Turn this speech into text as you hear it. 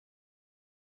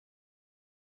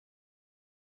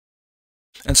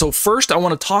And so first I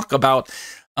want to talk about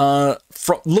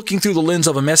looking through the lens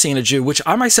of a Messianic Jew, which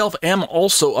I myself am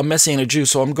also a Messianic Jew,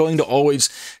 so I'm going to always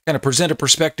kind of present a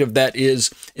perspective that is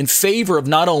in favor of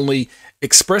not only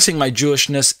expressing my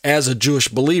Jewishness as a Jewish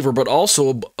believer, but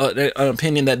also an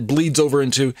opinion that bleeds over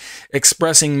into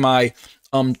expressing my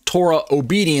Torah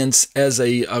obedience as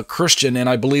a Christian, and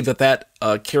I believe that that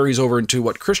carries over into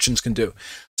what Christians can do.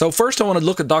 So first I want to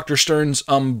look at Dr. Stern's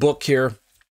book here,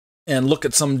 and look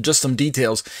at some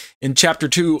details in chapter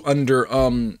 2 under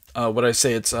what I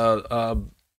say it's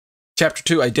chapter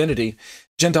 2, identity,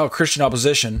 Gentile Christian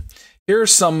opposition.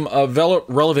 Here's some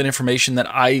relevant information that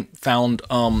I found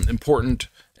important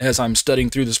as I'm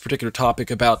studying through this particular topic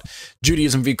about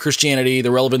Judaism v. Christianity, the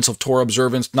relevance of Torah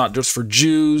observance, not just for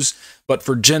Jews, but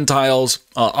for Gentiles,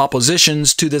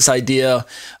 oppositions to this idea,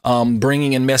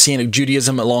 bringing in Messianic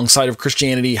Judaism alongside of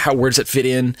Christianity. Where does it fit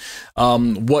in?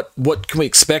 What can we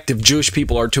expect if Jewish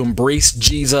people are to embrace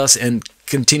Jesus and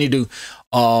continue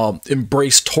to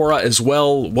embrace Torah as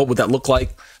well? What would that look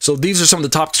like? So these are some of the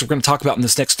topics we're going to talk about in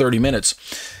this next 30 minutes.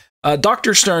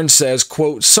 Dr. Stern says,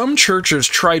 quote, some churches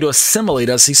try to assimilate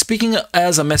us. He's speaking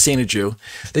as a Messianic Jew.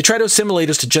 They try to assimilate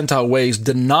us to Gentile ways,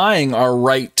 denying our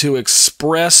right to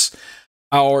express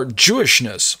our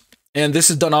Jewishness. And this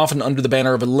is done often under the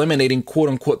banner of eliminating, quote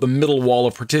unquote, the middle wall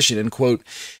of partition, end quote,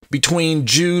 between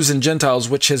Jews and Gentiles,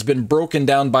 which has been broken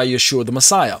down by Yeshua the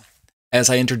Messiah. As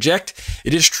I interject,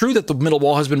 it is true that the middle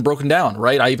wall has been broken down,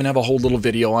 right? I even have a whole little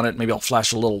video on it. Maybe I'll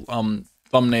flash a little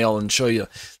thumbnail and show you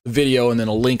the video, and then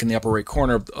a link in the upper right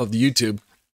corner of the YouTube,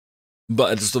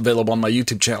 but it's available on my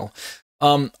YouTube channel.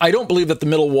 I don't believe that the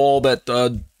middle wall that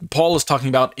Paul is talking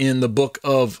about in the book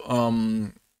of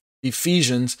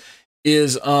Ephesians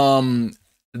is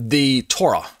the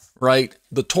Torah, right?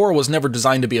 The Torah was never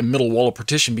designed to be a middle wall of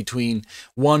partition between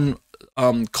one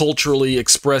culturally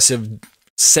expressive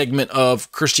segment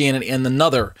of Christianity and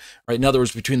another, right? In other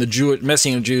words, between the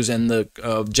Messianic Jews and the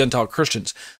Gentile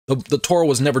Christians. The Torah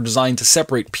was never designed to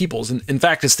separate peoples. In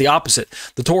fact, it's the opposite.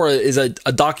 The Torah is a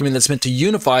document that's meant to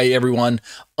unify everyone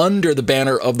under the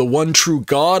banner of the one true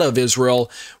God of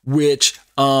Israel, which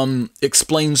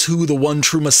explains who the one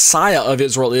true Messiah of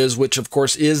Israel is, which of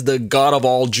course is the God of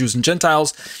all Jews and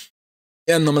Gentiles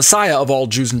and the Messiah of all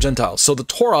Jews and Gentiles. So the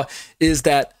Torah is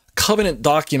that covenant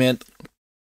document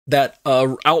that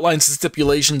outlines the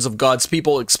stipulations of God's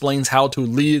people, explains how to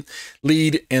lead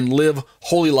and live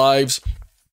holy lives.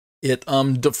 It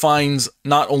defines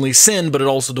not only sin, but it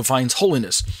also defines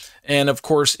holiness. And of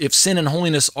course, if sin and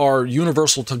holiness are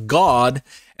universal to God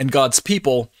and God's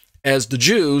people as the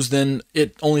Jews, then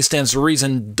it only stands to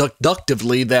reason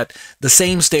deductively that the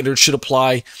same standards should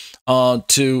apply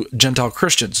to Gentile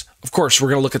Christians. Of course, we're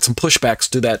going to look at some pushbacks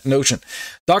to that notion.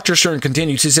 Dr. Stern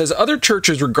continues. He says, other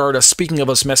churches regard us, speaking of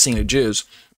us Messianic Jews,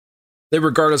 they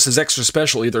regard us as extra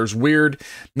special, either as weird,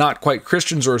 not quite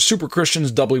Christians, or as super Christians,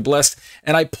 doubly blessed.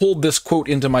 And I pulled this quote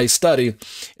into my study.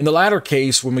 In the latter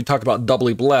case, when we talk about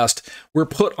doubly blessed, we're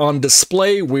put on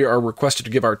display. We are requested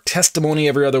to give our testimony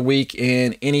every other week,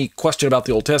 and any question about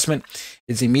the Old Testament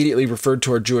is immediately referred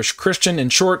to our Jewish Christian. In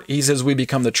short, he says we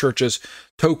become the church's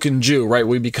token Jew, right?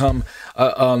 We become,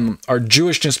 our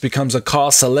Jewishness becomes a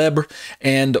cause celebre,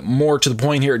 and more to the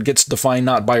point here, it gets defined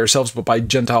not by ourselves, but by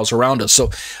Gentiles around us. So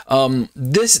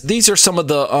these are some of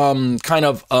the kind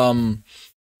of,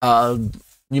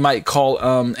 you might call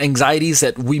anxieties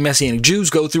that we Messianic Jews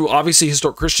go through. Obviously,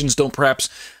 historic Christians don't perhaps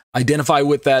identify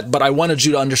with that, but I wanted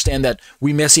you to understand that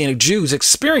we Messianic Jews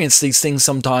experience these things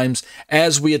sometimes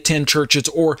as we attend churches,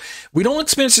 or we don't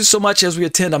experience it so much as we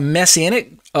attend a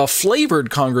Messianic flavored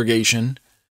congregation,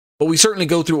 but we certainly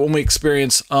go through it when we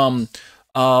experience, not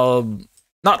all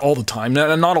the time,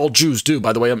 not all Jews do,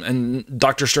 by the way, and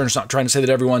Dr. Stern's not trying to say that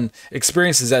everyone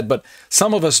experiences that, but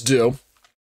some of us do,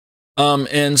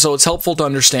 and so it's helpful to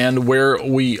understand where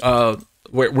we,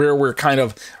 where we're kind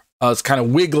of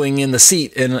wiggling in the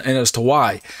seat and as to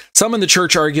why. Some in the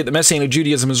church argue that Messianic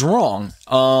Judaism is wrong.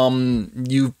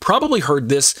 You've probably heard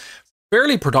this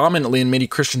fairly predominantly in many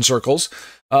Christian circles.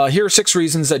 Here are 6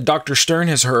 reasons that Dr. Stern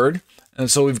has heard.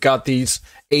 And so we've got these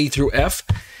A through F.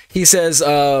 He says,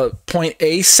 point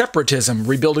A, separatism,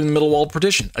 rebuilding the middle wall of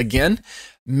partition. Again,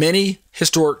 many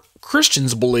historic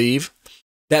Christians believe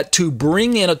that to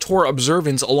bring in a Torah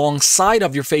observance alongside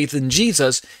of your faith in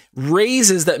Jesus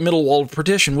raises that middle wall of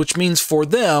partition, which means for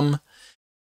them,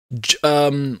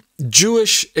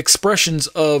 Jewish expressions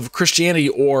of Christianity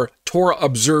or Torah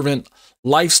observant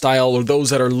lifestyle, or those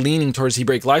that are leaning towards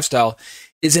Hebraic lifestyle,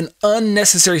 is an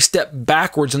unnecessary step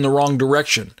backwards in the wrong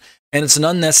direction. And it's an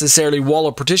unnecessary wall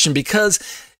of partition because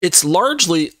it's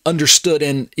largely understood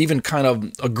and even kind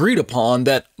of agreed upon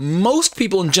that most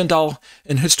people in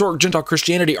historic Gentile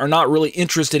Christianity are not really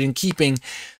interested in keeping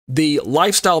the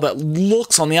lifestyle that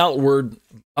looks on the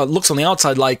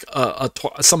outside like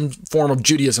some form of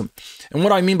Judaism. And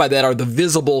what I mean by that are the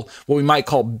visible, what we might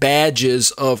call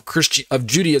badges of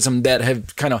Judaism that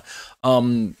have kind of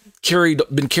been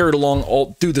carried along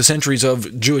all through the centuries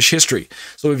of Jewish history.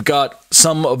 So we've got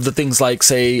some of the things like,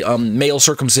 say, male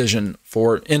circumcision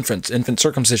for infant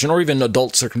circumcision, or even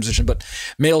adult circumcision, but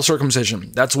male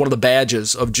circumcision. That's one of the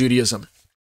badges of Judaism.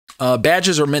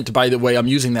 Badges are meant to, by the way, I'm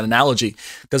using that analogy,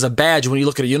 because a badge, when you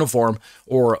look at a uniform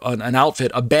or an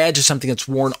outfit, a badge is something that's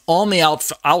worn on the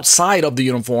outside of the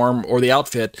uniform or the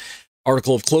outfit,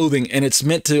 article of clothing, and it's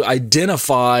meant to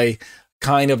identify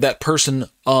kind of that person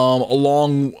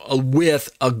along with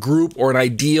a group or an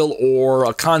ideal or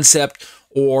a concept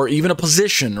or even a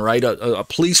position, right? A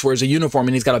police wears a uniform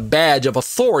and he's got a badge of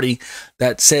authority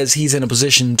that says he's in a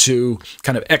position to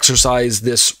kind of exercise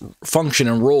this function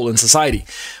and role in society.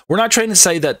 We're not trying to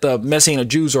say that the Messianic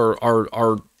Jews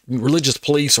are religious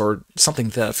police or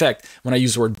something to that effect when I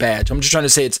use the word badge. I'm just trying to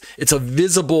say it's a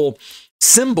visible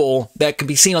symbol that can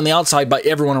be seen on the outside by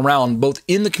everyone around, both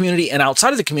in the community and outside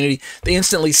of the community. They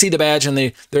instantly see the badge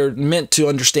and they're meant to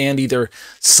understand either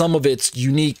some of its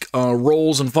unique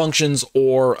roles and functions,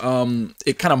 or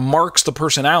it kind of marks the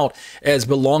person out as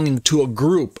belonging to a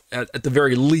group. At the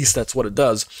very least, that's what it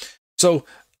does. So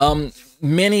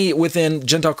many within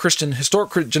Gentile Christian,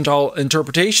 historic Gentile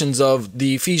interpretations of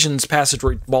the Ephesians passage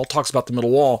where Paul talks about the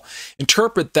middle wall,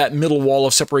 interpret that middle wall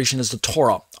of separation as the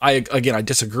Torah. I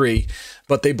disagree,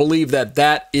 but they believe that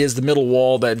that is the middle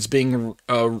wall that is being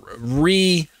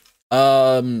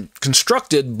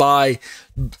constructed by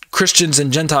Christians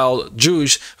and Gentile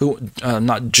Jews who,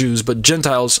 not Jews, but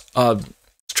Gentiles. Let's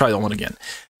try that one again.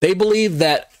 They believe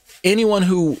that anyone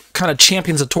who kind of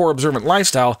champions a Torah observant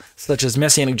lifestyle, such as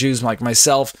Messianic Jews like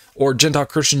myself, or Gentile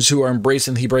Christians who are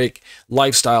embracing the Hebraic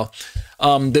lifestyle,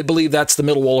 they believe that's the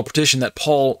middle wall of partition that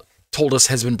Paul told us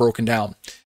has been broken down.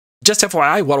 Just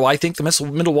FYI, what do I think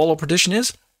the middle wall of partition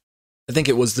is? I think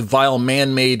it was the vile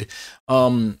man-made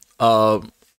dogmas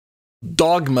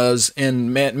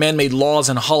and man-made laws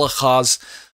and halachas,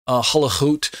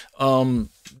 halachut,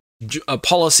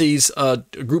 policies,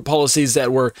 group policies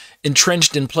that were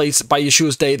entrenched in place by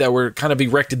Yeshua's day, that were kind of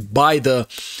erected by the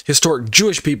historic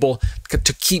Jewish people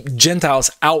to keep Gentiles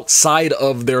outside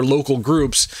of their local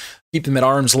groups, keep them at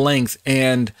arm's length.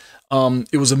 And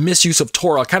it was a misuse of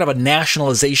Torah, kind of a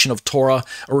nationalization of Torah,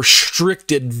 a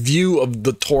restricted view of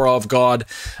the Torah of God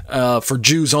for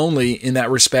Jews only in that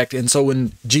respect. And so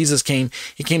when Jesus came,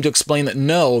 he came to explain that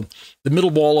no, the middle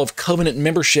wall of covenant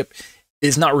membership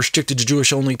is not restricted to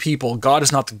Jewish-only people. God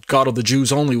is not the God of the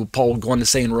Jews only, what Paul would go on to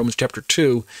say in Romans chapter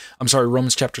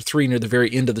 3, near the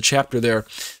very end of the chapter there.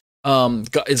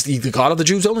 God, is he the God of the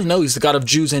Jews only? No, he's the God of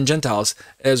Jews and Gentiles.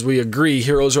 As we agree,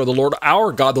 heroes are the Lord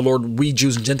our God, the Lord we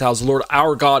Jews and Gentiles. The Lord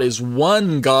our God is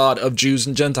one God of Jews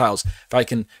and Gentiles. If I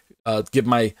can give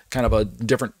my kind of a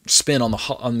different spin on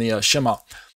the Shema.